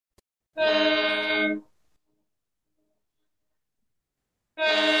All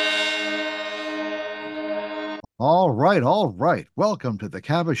right. Welcome to the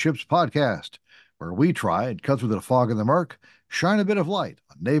CAVASSHIPS podcast, where we try and cut through the fog and the murk, shine a bit of light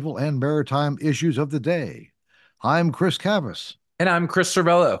on naval and maritime issues of the day. I'm Chris Cavas. And I'm Chris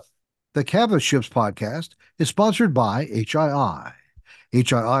Cervello. The CAVASSHIPS podcast is sponsored by HII.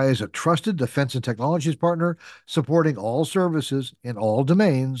 HII is a trusted defense and technologies partner supporting all services in all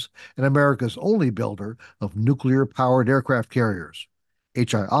domains and America's only builder of nuclear-powered aircraft carriers.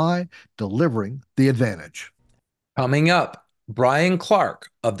 HII, delivering the advantage. Coming up, Bryan Clark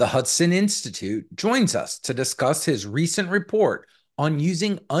of the Hudson Institute joins us to discuss his recent report on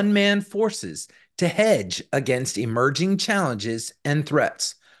using unmanned forces to hedge against emerging challenges and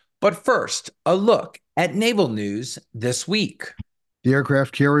threats. But first, a look at naval news this week. The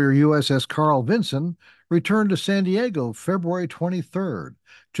aircraft carrier USS Carl Vinson returned to San Diego February 23rd,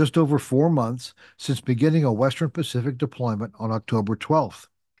 just over 4 months since beginning a Western Pacific deployment on October 12th.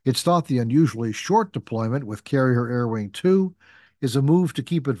 It's thought the unusually short deployment with Carrier Air Wing 2 is a move to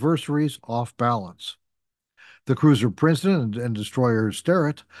keep adversaries off balance. The cruiser Princeton and destroyer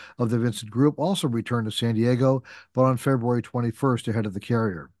Sterett of the Vincent Group also returned to San Diego, but on February 21st ahead of the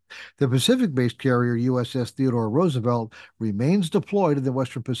carrier. The Pacific-based carrier USS Theodore Roosevelt remains deployed in the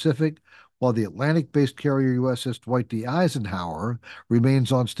Western Pacific, while the Atlantic-based carrier USS Dwight D. Eisenhower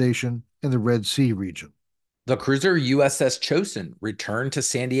remains on station in the Red Sea region. The cruiser USS Chosin returned to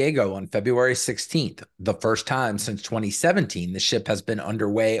San Diego on February 16th, the first time since 2017 the ship has been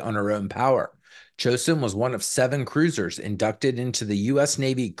underway on her own power. Chosin was one of 7 cruisers inducted into the U.S.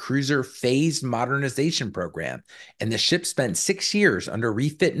 Navy Cruiser Phased Modernization Program, and the ship spent 6 years under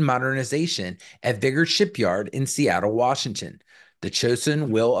refit and modernization at Vigor Shipyard in Seattle, Washington. The Chosin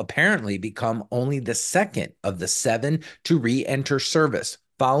will apparently become only the second of the 7 to re-enter service,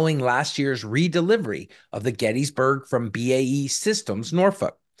 following last year's redelivery of the Gettysburg from BAE Systems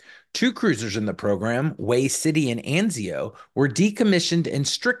Norfolk. 2 cruisers in the program, Way City and Anzio, were decommissioned and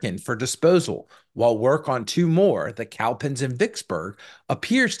stricken for disposal, while work on 2 more, the Cowpens and Vicksburg,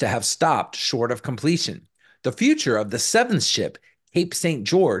 appears to have stopped short of completion. The future of the 7th ship, Cape St.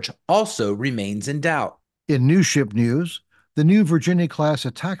 George, also remains in doubt. In new ship news, the new Virginia-class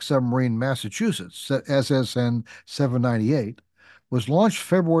attack submarine Massachusetts, SSN 798, was launched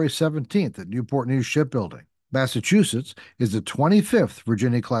February 17th at Newport News Shipbuilding. Massachusetts is the 25th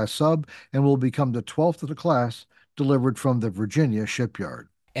Virginia-class sub and will become the 12th of the class delivered from the Virginia shipyard.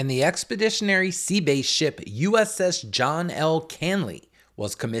 And the expeditionary sea-based ship USS John L. Canley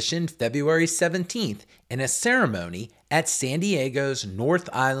was commissioned February 17th in a ceremony at San Diego's North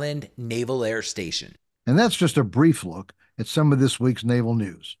Island Naval Air Station. And that's just a brief look at some of this week's naval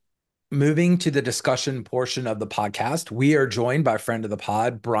news. Moving to the discussion portion of the podcast, we are joined by friend of the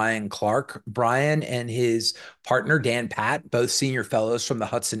pod, Bryan Clark. Bryan and his partner, Dan Patt, both senior fellows from the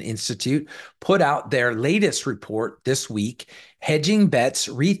Hudson Institute, put out their latest report this week, Hedging Bets,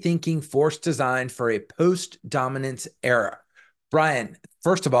 Rethinking Force Design for a Post-Dominance Era. Bryan,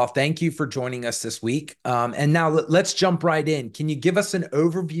 first of all, thank you for joining us this week. And now let's jump right in. Can you give us an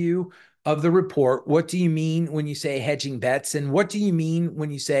overview of the report? What do you mean when you say hedging bets, and what do you mean when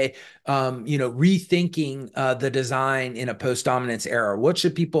you say, rethinking the design in a post-dominance era? What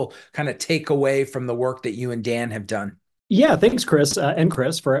should people kind of take away from the work that you and Dan have done? Yeah, thanks, Chris, and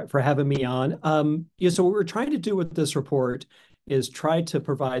Chris for having me on. So what we're trying to do with this report is try to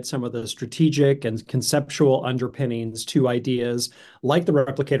provide some of the strategic and conceptual underpinnings to ideas like the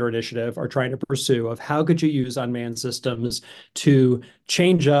Replicator Initiative are trying to pursue of how could you use unmanned systems to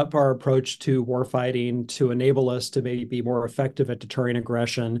change up our approach to warfighting, to enable us to maybe be more effective at deterring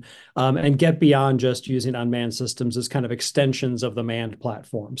aggression, and get beyond just using unmanned systems as kind of extensions of the manned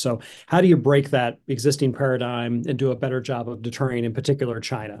platform. So how do you break that existing paradigm and do a better job of deterring, in particular,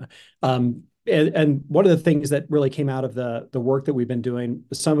 China? And one of the things that really came out of the work that we've been doing,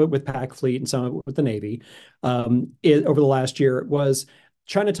 some of it with PAC Fleet and some of it with the Navy, over the last year was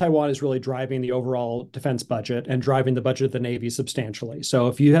China-Taiwan is really driving the overall defense budget and driving the budget of the Navy substantially. So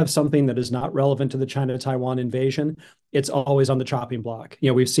if you have something that is not relevant to the China-Taiwan invasion, it's always on the chopping block.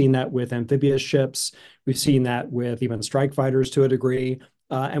 We've seen that with amphibious ships. We've seen that with even strike fighters to a degree.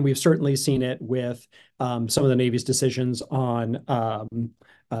 And we've certainly seen it with some of the Navy's decisions on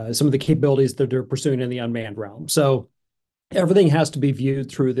some of the capabilities that they're pursuing in the unmanned realm. So everything has to be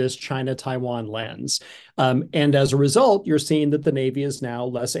viewed through this China-Taiwan lens. And as a result, you're seeing that the Navy is now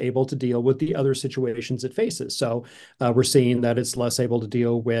less able to deal with the other situations it faces. So we're seeing that it's less able to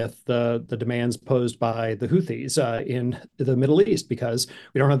deal with the demands posed by the Houthis in the Middle East, because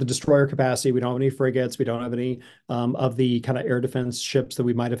we don't have the destroyer capacity, we don't have any frigates, we don't have any of the kind of air defense ships that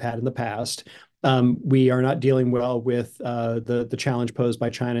we might have had in the past. We are not dealing well with the challenge posed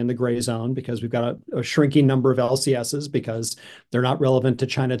by China in the gray zone, because we've got a shrinking number of LCSs because they're not relevant to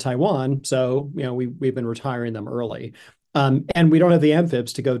China-Taiwan. So, we've been retiring them early. And we don't have the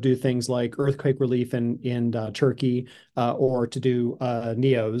amphibs to go do things like earthquake relief in Turkey, or to do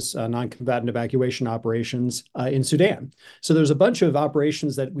NEOs, non-combatant evacuation operations in Sudan. So there's a bunch of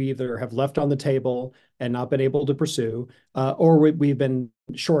operations that we either have left on the table and not been able to pursue, or we've been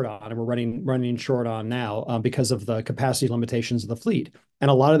short on, and we're running short on now because of the capacity limitations of the fleet. And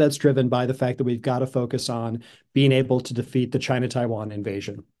a lot of that's driven by the fact that we've got to focus on being able to defeat the China-Taiwan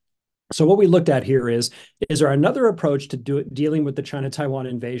invasion. So what we looked at here is there another approach to dealing with the China-Taiwan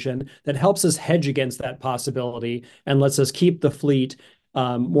invasion that helps us hedge against that possibility and lets us keep the fleet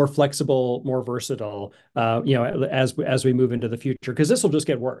more flexible, more versatile, as we move into the future, because this will just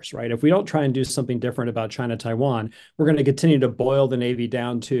get worse, right? If we don't try and do something different about China-Taiwan, we're going to continue to boil the Navy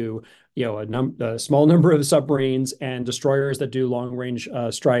down to a small number of submarines and destroyers that do long-range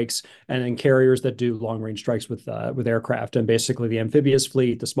strikes, and then carriers that do long-range strikes with aircraft. And basically, the amphibious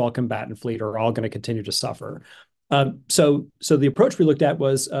fleet, the small combatant fleet, are all going to continue to suffer. So the approach we looked at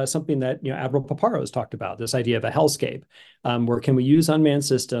was something that Admiral Paparo has talked about, this idea of a hellscape, where can we use unmanned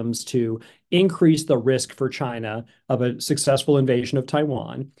systems to increase the risk for China of a successful invasion of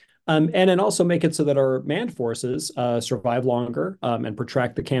Taiwan, and then also make it so that our manned forces survive longer and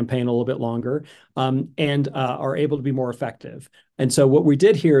protract the campaign a little bit longer, and are able to be more effective. And so what we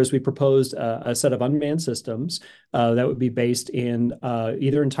did here is we proposed a set of unmanned systems that would be based in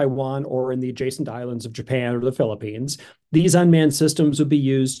either in Taiwan or in the adjacent islands of Japan or the Philippines. These unmanned systems would be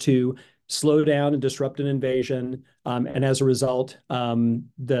used to slow down and disrupt an invasion, and as a result,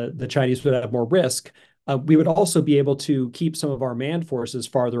 the Chinese would have more risk. We would also be able to keep some of our manned forces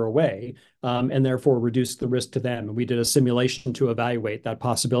farther away, and therefore reduce the risk to them. And we did a simulation to evaluate that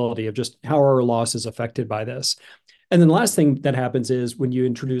possibility of just how are our losses affected by this. And then the last thing that happens is when you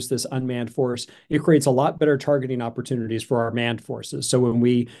introduce this unmanned force, it creates a lot better targeting opportunities for our manned forces. So when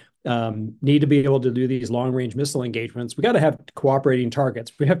we need to be able to do these long-range missile engagements, we got to have cooperating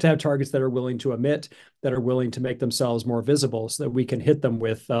targets. We have to have targets that are willing to emit, that are willing to make themselves more visible, so that we can hit them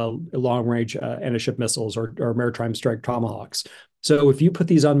with long-range anti-ship missiles or maritime strike tomahawks. So if you put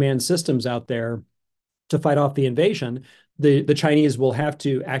these unmanned systems out there to fight off the invasion, the Chinese will have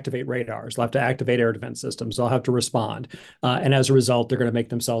to activate radars, they'll have to activate air defense systems, they'll have to respond. And as a result, they're going to make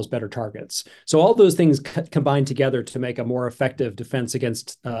themselves better targets. So all those things combine together to make a more effective defense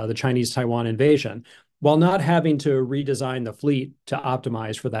against the Chinese Taiwan invasion, while not having to redesign the fleet to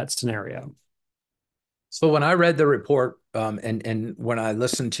optimize for that scenario. So when I read the report, and when I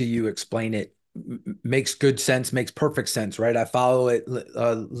listened to you explain it, makes good sense, makes perfect sense, right? I follow it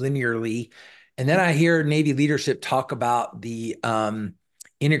linearly. And then I hear Navy leadership talk about the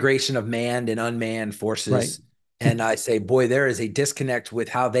integration of manned and unmanned forces. Right. And I say, boy, there is a disconnect with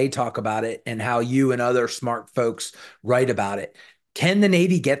how they talk about it and how you and other smart folks write about it. Can the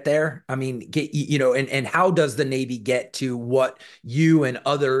Navy get there? I mean, and how does the Navy get to what you and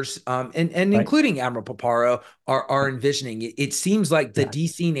others, and Right. including Admiral Paparo, are envisioning? It seems like the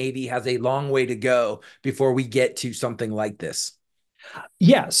DC Navy has a long way to go before we get to something like this.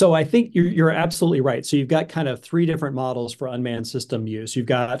 Yeah, so I think you're absolutely right. So you've got kind of three different models for unmanned system use. You've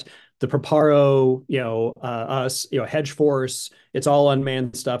got the Preparo, us, Hedge Force. It's all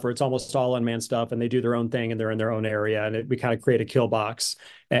unmanned stuff, or it's almost all unmanned stuff, and they do their own thing, and they're in their own area, and we kind of create a kill box,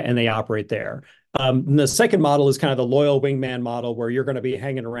 and they operate there. And the second model is kind of the loyal wingman model, where you're going to be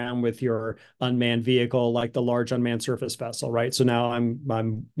hanging around with your unmanned vehicle, like the large unmanned surface vessel, right? So now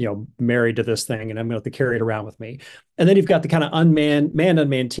I'm married to this thing, and I'm going to have to carry it around with me. And then you've got the kind of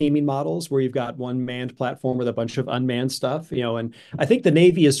unmanned teaming models, where you've got one manned platform with a bunch of unmanned stuff, and I think the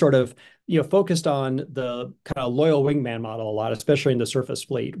Navy is sort of focused on the kind of loyal wingman model a lot, especially in the surface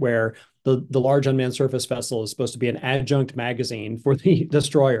fleet, where the large unmanned surface vessel is supposed to be an adjunct magazine for the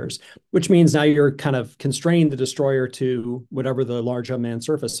destroyers, which means now you're kind of constraining the destroyer to whatever the large unmanned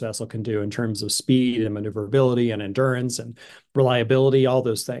surface vessel can do in terms of speed and maneuverability and endurance and reliability, all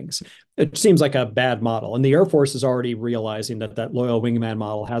those things. it seems like a bad model. And the Air Force is already realizing that that loyal wingman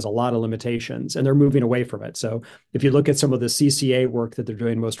model has a lot of limitations, and they're moving away from it. So if you look at some of the CCA work that they're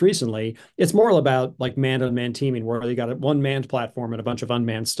doing most recently, it's more about like manned unmanned teaming, where you got one manned platform and a bunch of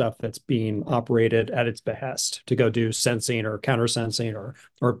unmanned stuff that's being operated at its behest to go do sensing or counter sensing or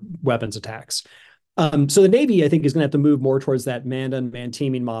weapons attacks. So the Navy, I think, is going to have to move more towards that manned unmanned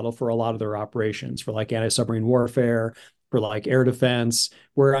teaming model for a lot of their operations, for like anti-submarine warfare, for like air defense,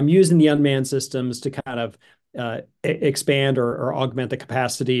 where I'm using the unmanned systems to kind of expand or augment the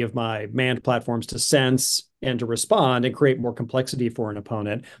capacity of my manned platforms to sense and to respond and create more complexity for an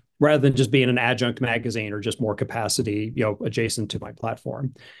opponent, rather than just being an adjunct magazine or just more capacity, adjacent to my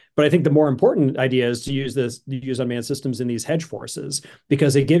platform. But I think the more important idea is to use unmanned systems in these hedge forces,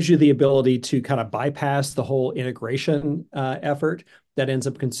 because it gives you the ability to kind of bypass the whole integration effort that ends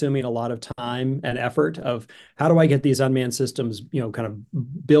up consuming a lot of time and effort of how do I get these unmanned systems, kind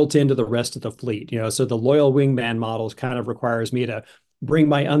of built into the rest of the fleet. So the loyal wingman models kind of requires me to bring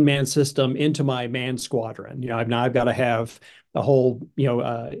my unmanned system into my manned squadron. I've got to have a whole,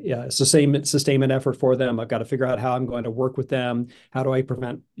 sustainment effort for them. I've got to figure out how I'm going to work with them. How do I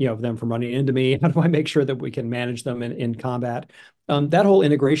prevent, them from running into me? How do I make sure that we can manage them in combat? That whole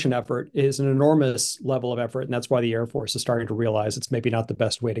integration effort is an enormous level of effort, and that's why the Air Force is starting to realize it's maybe not the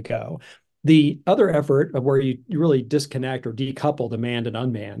best way to go. The other effort of where you really disconnect or decouple the manned and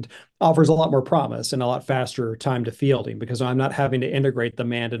unmanned offers a lot more promise and a lot faster time to fielding, because I'm not having to integrate the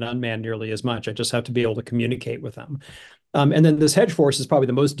manned and unmanned nearly as much. I just have to be able to communicate with them. And then this hedge force is probably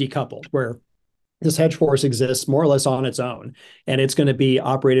the most decoupled, where this hedge force exists more or less on its own, and it's going to be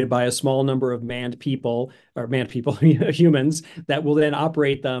operated by a small number of manned people, humans that will then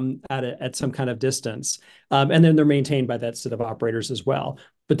operate them at some kind of distance. And then they're maintained by that set of operators as well.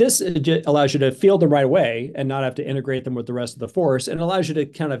 But this allows you to field them right away and not have to integrate them with the rest of the force, and allows you to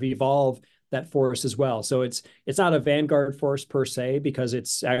kind of evolve that force as well. So it's not a vanguard force per se, because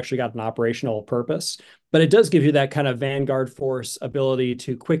it's actually got an operational purpose, but it does give you that kind of vanguard force ability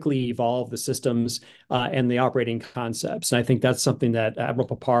to quickly evolve the systems and the operating concepts. And I think that's something that Admiral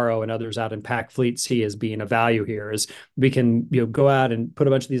Paparo and others out in PAC Fleet see as being a value here, is we can go out and put a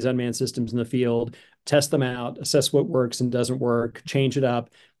bunch of these unmanned systems in the field, test them out, assess what works and doesn't work, change it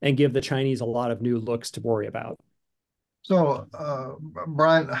up, and give the Chinese a lot of new looks to worry about. So,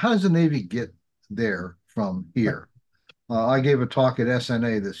 Bryan, how does the Navy get there from here? I gave a talk at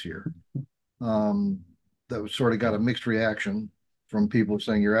SNA this year um, that sort of got a mixed reaction from people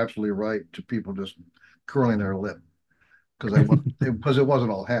saying you're absolutely right to people just curling their lip because it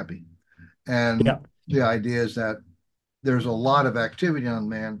wasn't all happy. And Yeah, the idea is that there's a lot of activity on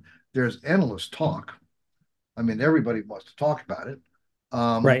man. There's endless talk. I mean, everybody wants to talk about it.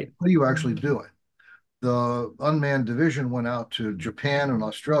 right, What are you actually doing? The unmanned division went out to Japan and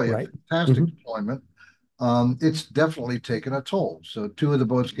Australia. right. Fantastic Mhm. deployment. It's definitely taken a toll. So two of the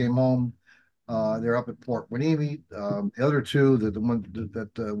boats came home. They're up at Port Hueneme. The other two, the one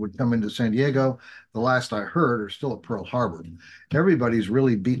that would come into San Diego, the last I heard, are still at Pearl Harbor. Everybody's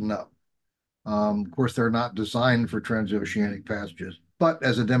really beaten up. Of course, they're not designed for transoceanic passages, but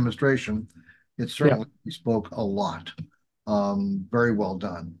as a demonstration, it Yeah, certainly spoke a lot. Very well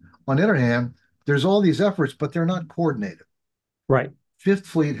done. On the other hand, there's all these efforts, but they're not coordinated. right, Fifth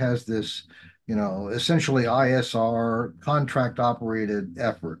Fleet has this, essentially ISR contract operated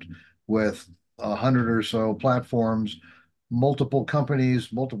effort with 100 or so platforms, multiple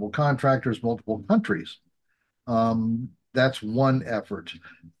companies, multiple contractors, multiple countries. That's one effort.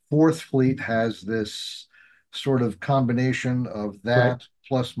 Fourth Fleet has this sort of combination of right. that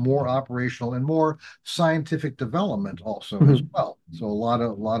plus more operational and more scientific development also as Mhm. well. So a lot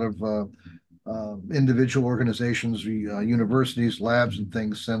of individual organizations, universities, labs, and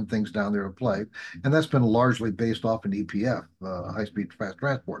things send things down there to play, and that's been largely based off an EPF, high-speed fast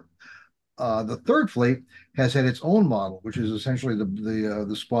transport. The third fleet has had its own model, which is essentially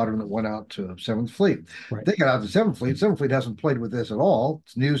the squadron that went out to Seventh Fleet. Right, They got out to Seventh Fleet. Seventh Fleet hasn't played with this at all.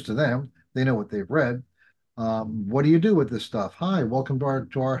 It's news to them. They know what they've read. What do you do with this stuff? Hi, welcome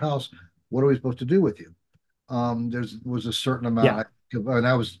to our house. What are we supposed to do with you? There was a certain yeah, amount, and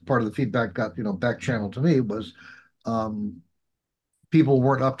that was part of the feedback got back channeled to me was um, people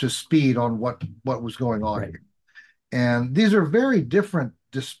weren't up to speed on what was going on right, here. And these are very different,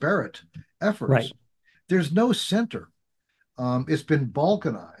 disparate efforts. right, There's no center. It's been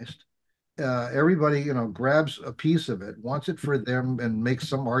balkanized. Everybody, grabs a piece of it, wants it for them, and makes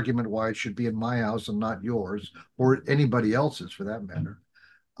some argument why it should be in my house and not yours or anybody else's for that matter.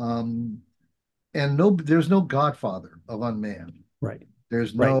 Um, and there's no godfather of unmanned. right,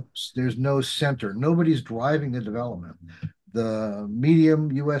 There's right. no there's no center. Nobody's driving the development. The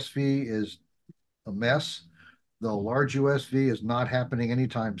medium USV is a mess. The large USV is not happening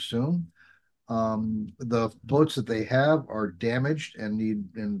anytime soon. The boats that they have are damaged and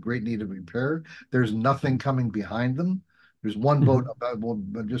need in great need of repair. There's nothing coming behind them. There's one boat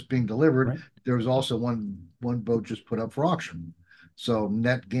Mhm. about just being delivered. Right. There was also one boat just put up for auction. So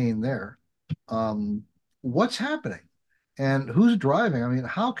net gain there. Um, what's happening? And who's driving? I mean,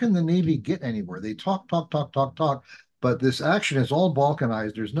 how can the Navy get anywhere? They talk, talk, talk, talk, talk, but this action is all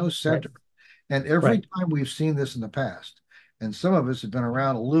balkanized. There's no Right. center. And every Right. time we've seen this in the past, and some of us have been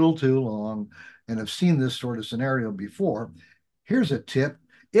around a little too long and have seen this sort of scenario before, here's a tip: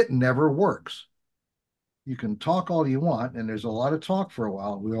 it never works. You can talk all you want, and there's a lot of talk for a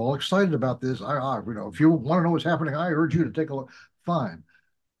while. We're all excited about this. If you want to know what's happening, I urge you to take a look. Fine,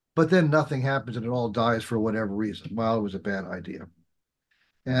 but then nothing happens, and it all dies for whatever reason. Well, it was a bad idea,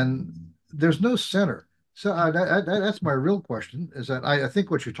 and there's no center. So that's my real question. Is that I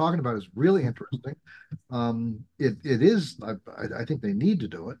think what you're talking about is really interesting. It is. I think they need to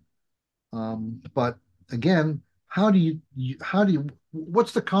do it. But again, how do you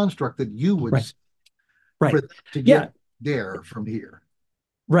what's the construct that you would Right. see for Right. them to get Yeah. there from here?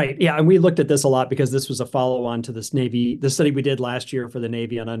 Right. Yeah. And we looked at this a lot because this was a follow-on to the study we did last year for the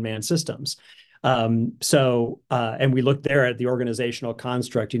Navy on unmanned systems. And we looked there at the organizational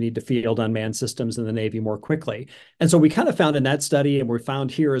construct. You need to field unmanned systems in the Navy more quickly. And so we kind of found in that study, and we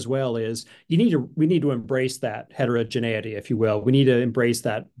found here as well, is we need to embrace that heterogeneity, if you will. We need to embrace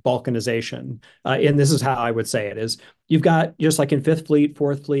that balkanization. And this is how I would say it is you've got just like in Fifth Fleet,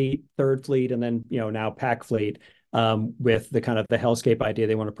 Fourth Fleet, Third Fleet, and then, now Pac Fleet, with the kind of the hellscape idea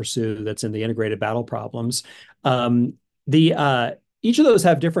they want to pursue that's in the integrated battle problems. The Each of those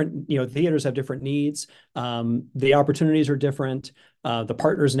have different, theaters have different needs. The opportunities are different. The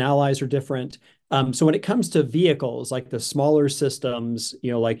partners and allies are different. So when it comes to vehicles, like the smaller systems,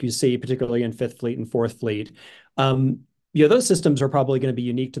 like you see particularly in Fifth Fleet and Fourth Fleet, those systems are probably going to be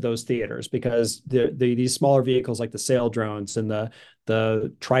unique to those theaters because these smaller vehicles like the sail drones and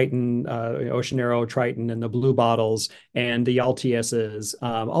the Triton, Ocean Arrow Triton, and the Blue Bottles and the LTSs,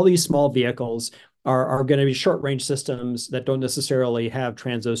 all these small vehicles are going to be short range systems that don't necessarily have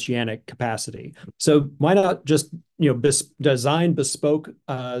transoceanic capacity. So why not just design bespoke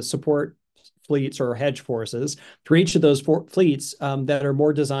support fleets or hedge forces for each of those fleets that are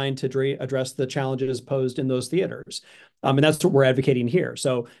more designed to address the challenges posed in those theaters. And that's what we're advocating here.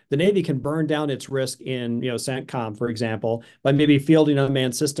 So the Navy can burn down its risk in, CENTCOM, for example, by maybe fielding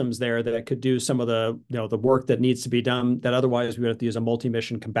unmanned systems there that could do some of the work that needs to be done that otherwise we would have to use a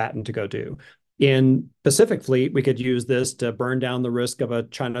multi-mission combatant to go do. In Pacific Fleet, we could use this to burn down the risk of a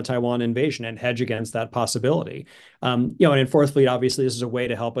China-Taiwan invasion and hedge against that possibility. And in Fourth Fleet, obviously, this is a way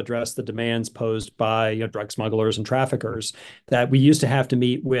to help address the demands posed by drug smugglers and traffickers that we used to have to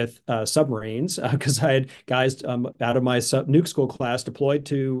meet with submarines because I had guys out of my nuke school class deployed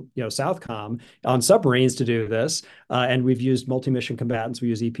to Southcom on submarines to do this, and we've used multi-mission combatants. We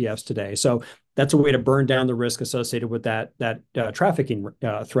use EPFs today, so that's a way to burn down the risk associated with that trafficking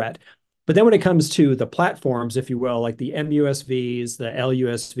threat. But then when it comes to the platforms, if you will, like the MUSVs, the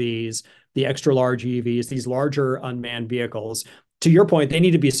LUSVs, the extra large EVs, these larger unmanned vehicles, to your point, they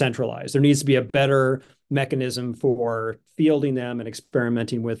need to be centralized. There needs to be a better mechanism for fielding them and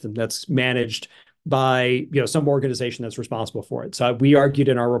experimenting with them that's managed by some organization that's responsible for it. So we argued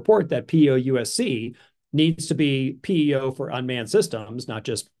in our report that PEO-USC needs to be PEO for unmanned systems, not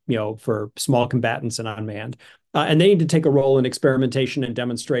just for small combatants and unmanned. And they need to take a role in experimentation and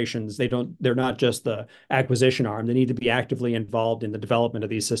demonstrations. They're not just the acquisition arm. They need to be actively involved in the development of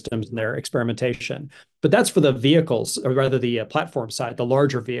these systems and their experimentation. But that's for the vehicles, or rather the platform side, the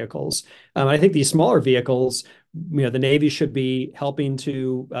larger vehicles. I think these smaller vehicles, the Navy should be helping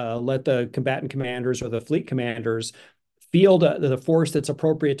to let the combatant commanders or the fleet commanders field the force that's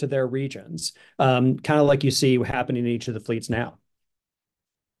appropriate to their regions, kind of like you see happening in each of the fleets now.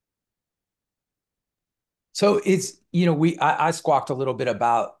 So it's, I squawked a little bit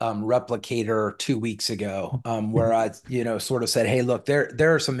about Replicator 2 weeks ago, where I, sort of said, hey, look, there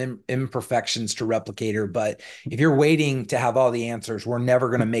are some imperfections to Replicator, but if you're waiting to have all the answers, we're never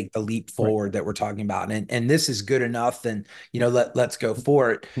going to make the leap Right. forward that we're talking about. And this is good enough, then, let's go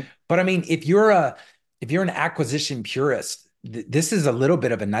for it. But I mean, if you're an acquisition purist, this is a little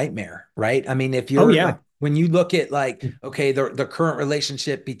bit of a nightmare, right? I mean, if Oh you're like, yeah. when you look at like, okay, the current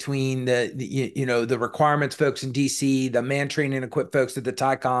relationship between the requirements folks in DC, the man train and equip folks at the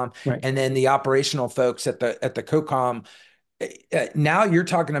TICOM, Right. and then the operational folks at the COCOM, now you're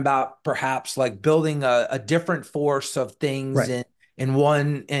talking about perhaps like building a different force of things Right. in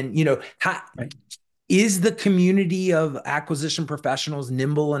one, and how Right. Is the community of acquisition professionals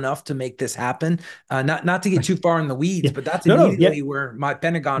nimble enough to make this happen? Not to get too far in the weeds, Yeah. but that's No, yeah, immediately where my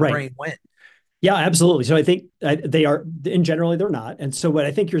Pentagon right. brain went. Yeah, absolutely. So I think they are, in generally, they're not. And so what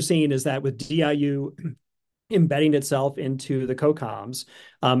I think you're seeing is that with DIU embedding itself into the COCOMs,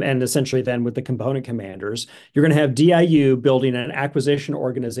 and essentially then with the component commanders, you're going to have DIU building an acquisition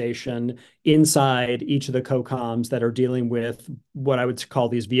organization inside each of the COCOMs that are dealing with what I would call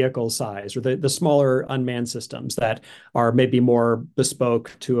these vehicle size, or the smaller unmanned systems that are maybe more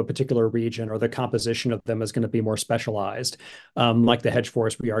bespoke to a particular region, or the composition of them is going to be more specialized, like the Hedge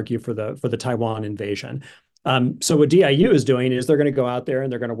force we argue for the Taiwan invasion. So what DIU is doing is they're going to go out there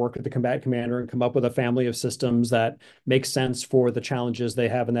and they're going to work with the combat commander and come up with a family of systems that make sense for the challenges they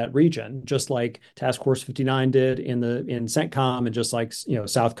have in that region, just like Task Force 59 did in CENTCOM, and just like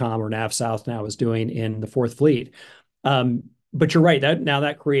Southcom or NAV South now is doing in the Fourth Fleet. But you're right,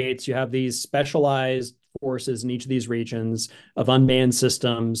 that creates, you have these specialized forces in each of these regions of unmanned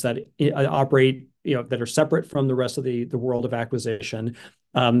systems that operate, that are separate from the rest of the world of acquisition.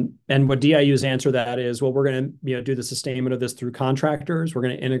 And what DIU's answer to that is, well, we're going to do the sustainment of this through contractors. We're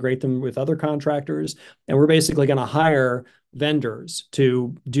going to integrate them with other contractors, and we're basically going to hire vendors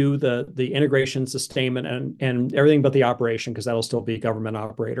to do the integration, sustainment, and everything but the operation, because that'll still be government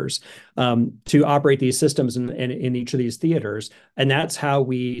operators, to operate these systems in each of these theaters. And that's how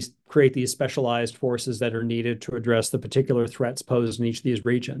we create these specialized forces that are needed to address the particular threats posed in each of these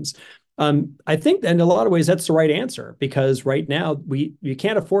regions. I think in a lot of ways that's the right answer, because right now you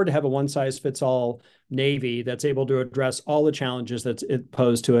can't afford to have a one size fits all Navy that's able to address all the challenges that's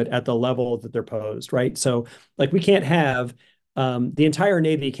posed to it at the level that they're posed, right? So like we can't have the entire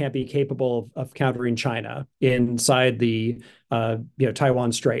Navy can't be capable of countering China inside the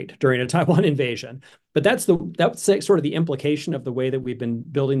Taiwan Strait during a Taiwan invasion. But that's sort of the implication of the way that we've been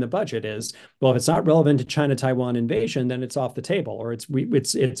building the budget is, well, if it's not relevant to China-Taiwan invasion, then it's off the table, or it's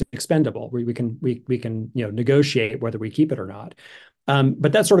expendable. We can negotiate whether we keep it or not.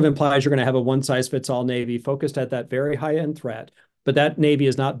 But that sort of implies you're going to have a one-size-fits-all Navy focused at that very high-end threat. But that Navy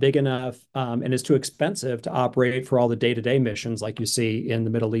is not big enough, and is too expensive to operate for all the day-to-day missions like you see in the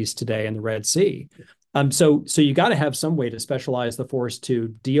Middle East today and the Red Sea. So you got to have some way to specialize the force to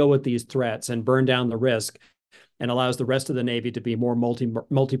deal with these threats and burn down the risk, and allows the rest of the Navy to be more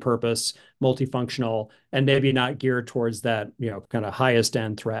multi-purpose, multifunctional, and maybe not geared towards that kind of highest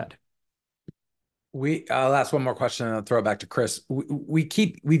end threat. I'll ask one more question and I'll throw it back to Chris.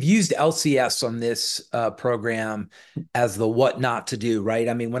 We've used LCS on this program as the what not to do, right?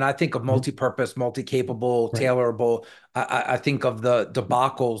 I mean, when I think of multi-purpose, multi-capable, Right. tailorable, I think of the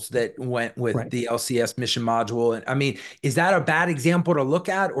debacles that went with Right. the LCS mission module. And I mean, is that a bad example to look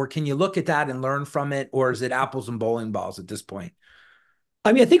at, or can you look at that and learn from it, or is it apples and bowling balls at this point?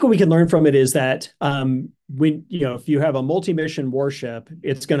 I mean, I think what we can learn from it is that if you have a multi-mission warship,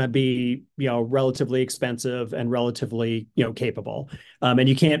 it's going to be relatively expensive and relatively capable, and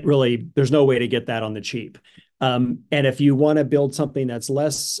you can't really. There's no way to get that on the cheap. And if you want to build something that's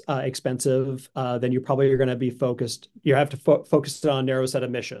less expensive, then you probably are going to be focused. You have to focus on a narrow set of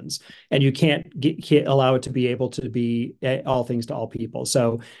missions, and you can't allow it to be able to be all things to all people.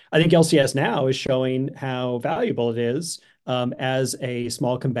 So I think LCS now is showing how valuable it is as a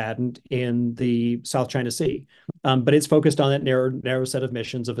small combatant in the South China Sea. But it's focused on that narrow set of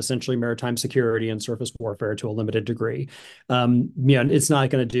missions of essentially maritime security and surface warfare to a limited degree. It's not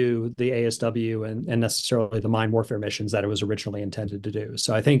going to do the ASW and necessarily the mine warfare missions that it was originally intended to do.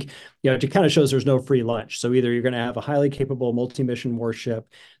 So I think it kind of shows there's no free lunch. So either you're going to have a highly capable multi-mission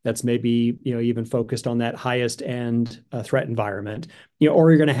warship that's maybe even focused on that highest end threat environment,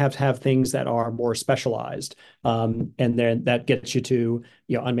 or you're going to have things that are more specialized, and then that gets you to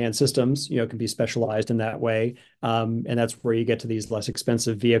unmanned systems. Can be specialized in that way, and that's where you get to these less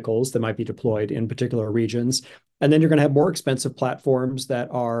expensive vehicles that might be deployed in particular regions. And then you're going to have more expensive platforms that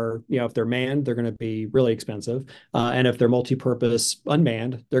are, if they're manned, they're going to be really expensive. And if they're multi-purpose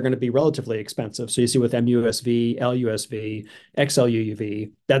unmanned, they're going to be relatively expensive. So you see with MUSV, LUSV,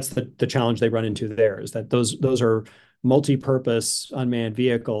 XLUUV, that's the challenge they run into there, is that those are multi-purpose unmanned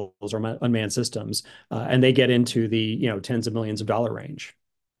vehicles or unmanned systems, and they get into the tens of millions of dollar range.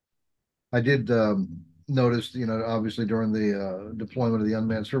 I did notice, obviously during the deployment of the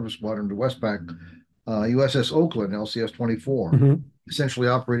unmanned surface squadron to Westpac, USS Oakland, LCS 24, essentially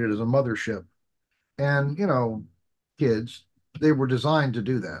operated as a mothership. And, kids, they were designed to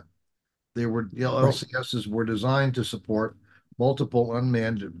do that. They were, LCSs were designed to support multiple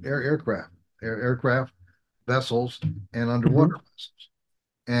unmanned aircraft, vessels, and underwater vessels.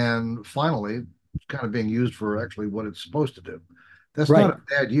 And finally, it's kind of being used for actually what it's supposed to do. That's not a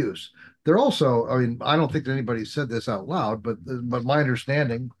bad use. they're also, I mean, I don't think anybody said this out loud, but my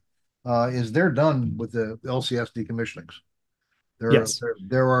understanding is they're done with the LCS decommissionings. Yes.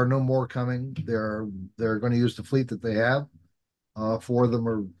 There are no more coming. They're going to use the fleet that they have. Four of them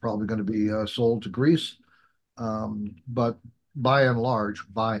are probably going to be sold to Greece. But by and large,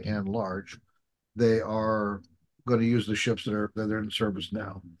 they are going to use the ships that are in service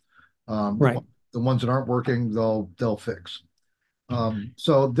now. Right. The ones that aren't working, they'll fix.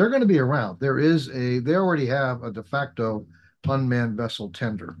 So they're going to be around. They already have a de facto unmanned vessel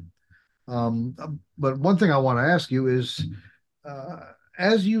tender. But one thing I want to ask you is, uh,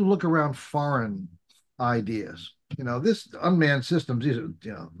 as you look around foreign ideas, this unmanned systems,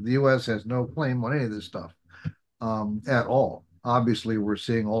 the U.S. has no claim on any of this stuff at all. Obviously, we're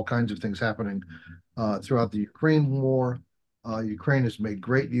seeing all kinds of things happening throughout the Ukraine war. Ukraine has made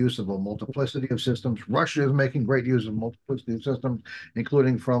great use of a multiplicity of systems. Russia is making great use of multiplicity of systems,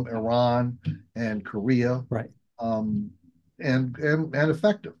 including from Iran and Korea, Right. um, and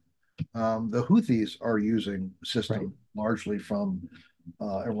effective. The Houthis are using Right. systems largely from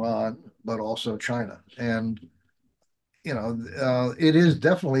Iran, but also China, and it is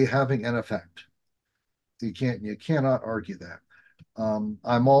definitely having an effect. You cannot argue that.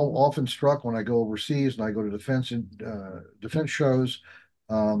 I'm often struck when I go overseas and I go to defense shows.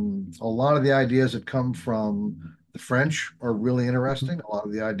 A lot of the ideas that come from the French are really Mhm. interesting. A lot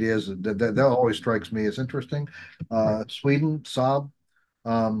of the ideas that always strikes me as interesting. Right. Sweden, Saab,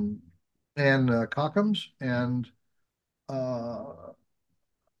 um, and Kockums and uh,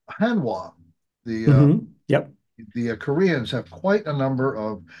 Hanwha. The uh, Yep. the Koreans have quite a number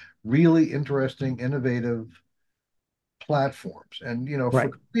of really interesting, innovative platforms. And for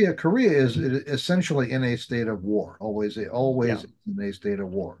Right. Korea is essentially in a state of war. Yeah. Always in a state of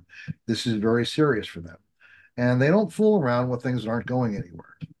war. This is very serious for them, and they don't fool around with things that aren't going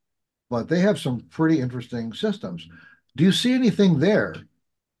anywhere. But they have some pretty interesting systems. Do you see anything there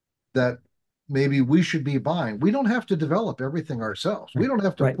that maybe we should be buying? We don't have to develop everything ourselves. We Right. don't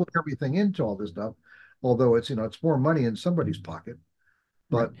have to Right. put everything into all this stuff, although it's more money in somebody's pocket.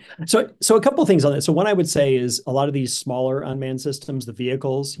 Right. But So a couple of things on that. So one I would say is a lot of these smaller unmanned systems, the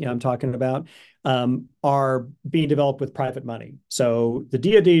vehicles, I'm talking about, are being developed with private money. So the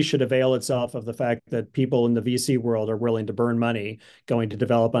DoD should avail itself of the fact that people in the VC world are willing to burn money going to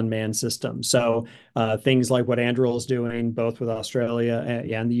develop unmanned systems. So things like what Anduril is doing, both with Australia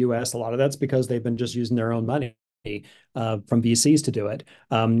and the US, a lot of that's because they've been just using their own money. From VCs to do it.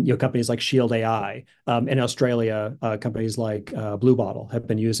 Companies like Shield AI. In Australia, companies like Blue Bottle have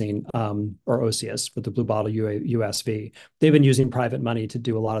been using, or OCS with the Blue Bottle USV. They've been using private money to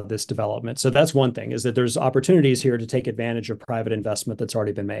do a lot of this development. So that's one thing, is that there's opportunities here to take advantage of private investment that's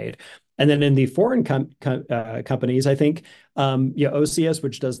already been made. And then in the foreign companies, I think OCS,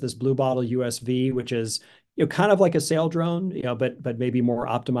 which does this Blue Bottle USV, which is kind of like a sail drone, but maybe more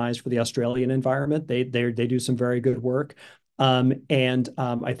optimized for the Australian environment. They do some very good work. And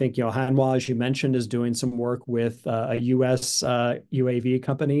I think Hanwha, as you mentioned, is doing some work with a U.S. UAV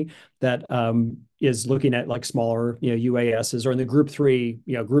company that is looking at like smaller UASs, or in the Group 3,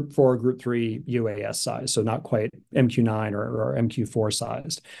 Group 4, Group 3 UAS size, so not quite MQ-9 or MQ-4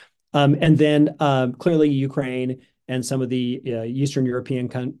 sized. And then clearly Ukraine and some of the Eastern European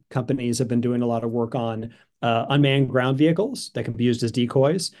companies have been doing a lot of work on unmanned ground vehicles that can be used as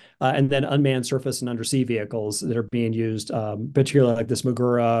decoys, and then unmanned surface and undersea vehicles that are being used, particularly like this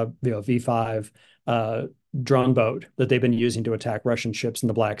Magura V5 drone boat that they've been using to attack Russian ships in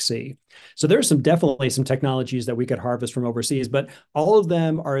the Black Sea. So there's definitely some technologies that we could harvest from overseas, but all of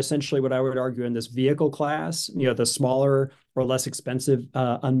them are essentially what I would argue in this vehicle class, the smaller or less expensive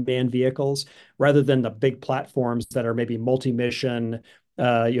unmanned vehicles, rather than the big platforms that are maybe multi-mission,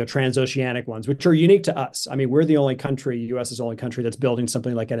 transoceanic ones, which are unique to us. I mean, we're the only country, US is the only country that's building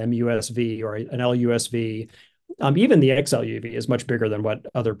something like an MUSV or an LUSV. Even the XLUV is much bigger than what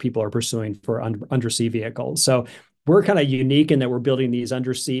other people are pursuing for undersea vehicles. So we're kind of unique in that we're building these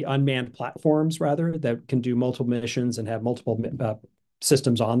undersea unmanned platforms, rather, that can do multiple missions and have multiple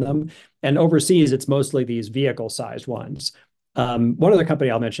systems on them. And overseas, it's mostly these vehicle-sized ones. One other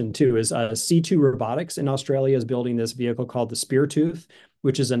company I'll mention too is C2 Robotics in Australia is building this vehicle called the Speartooth,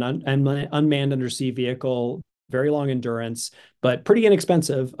 which is an unmanned undersea vehicle, very long endurance, but pretty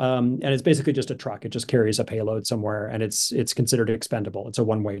inexpensive. And it's basically just a truck. It just carries a payload somewhere, and it's considered expendable. It's a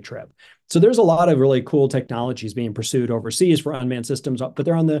one-way trip. So there's a lot of really cool technologies being pursued overseas for unmanned systems, but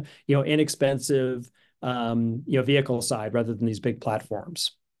they're on the inexpensive vehicle side rather than these big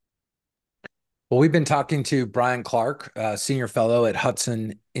platforms. Well, we've been talking to Bryan Clark, senior fellow at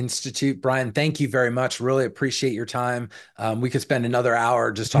Hudson Institute. Bryan, thank you very much. Really appreciate your time. We could spend another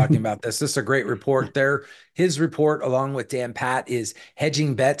hour just talking about this. This is a great report there. His report, along with Dan Pat, is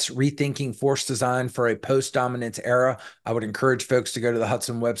Hedging Bets, Rethinking Force Design for a Post-Dominance Era. I would encourage folks to go to the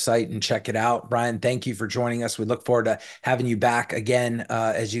Hudson website and check it out. Bryan, thank you for joining us. We look forward to having you back again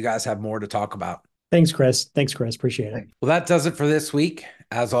as you guys have more to talk about. Thanks, Chris. Thanks, Chris. Appreciate it. Well, that does it for this week.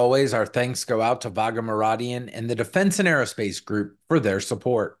 As always, our thanks go out to Vaga Muradian and the Defense and Aerospace Group for their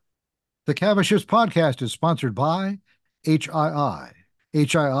support. The CAVASSHIPS podcast is sponsored by HII.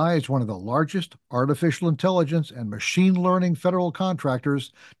 HII is one of the largest artificial intelligence and machine learning federal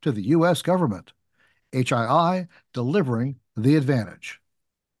contractors to the U.S. government. HII, delivering the advantage.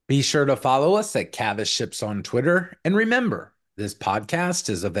 Be sure to follow us at CAVASSHIPS on Twitter. And remember, this podcast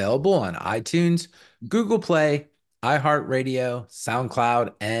is available on iTunes, Google Play, iHeartRadio,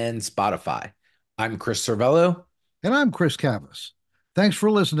 SoundCloud, and Spotify. I'm Chris Cervello. And I'm Chris Cavas. Thanks for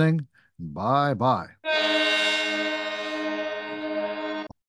listening. Bye-bye.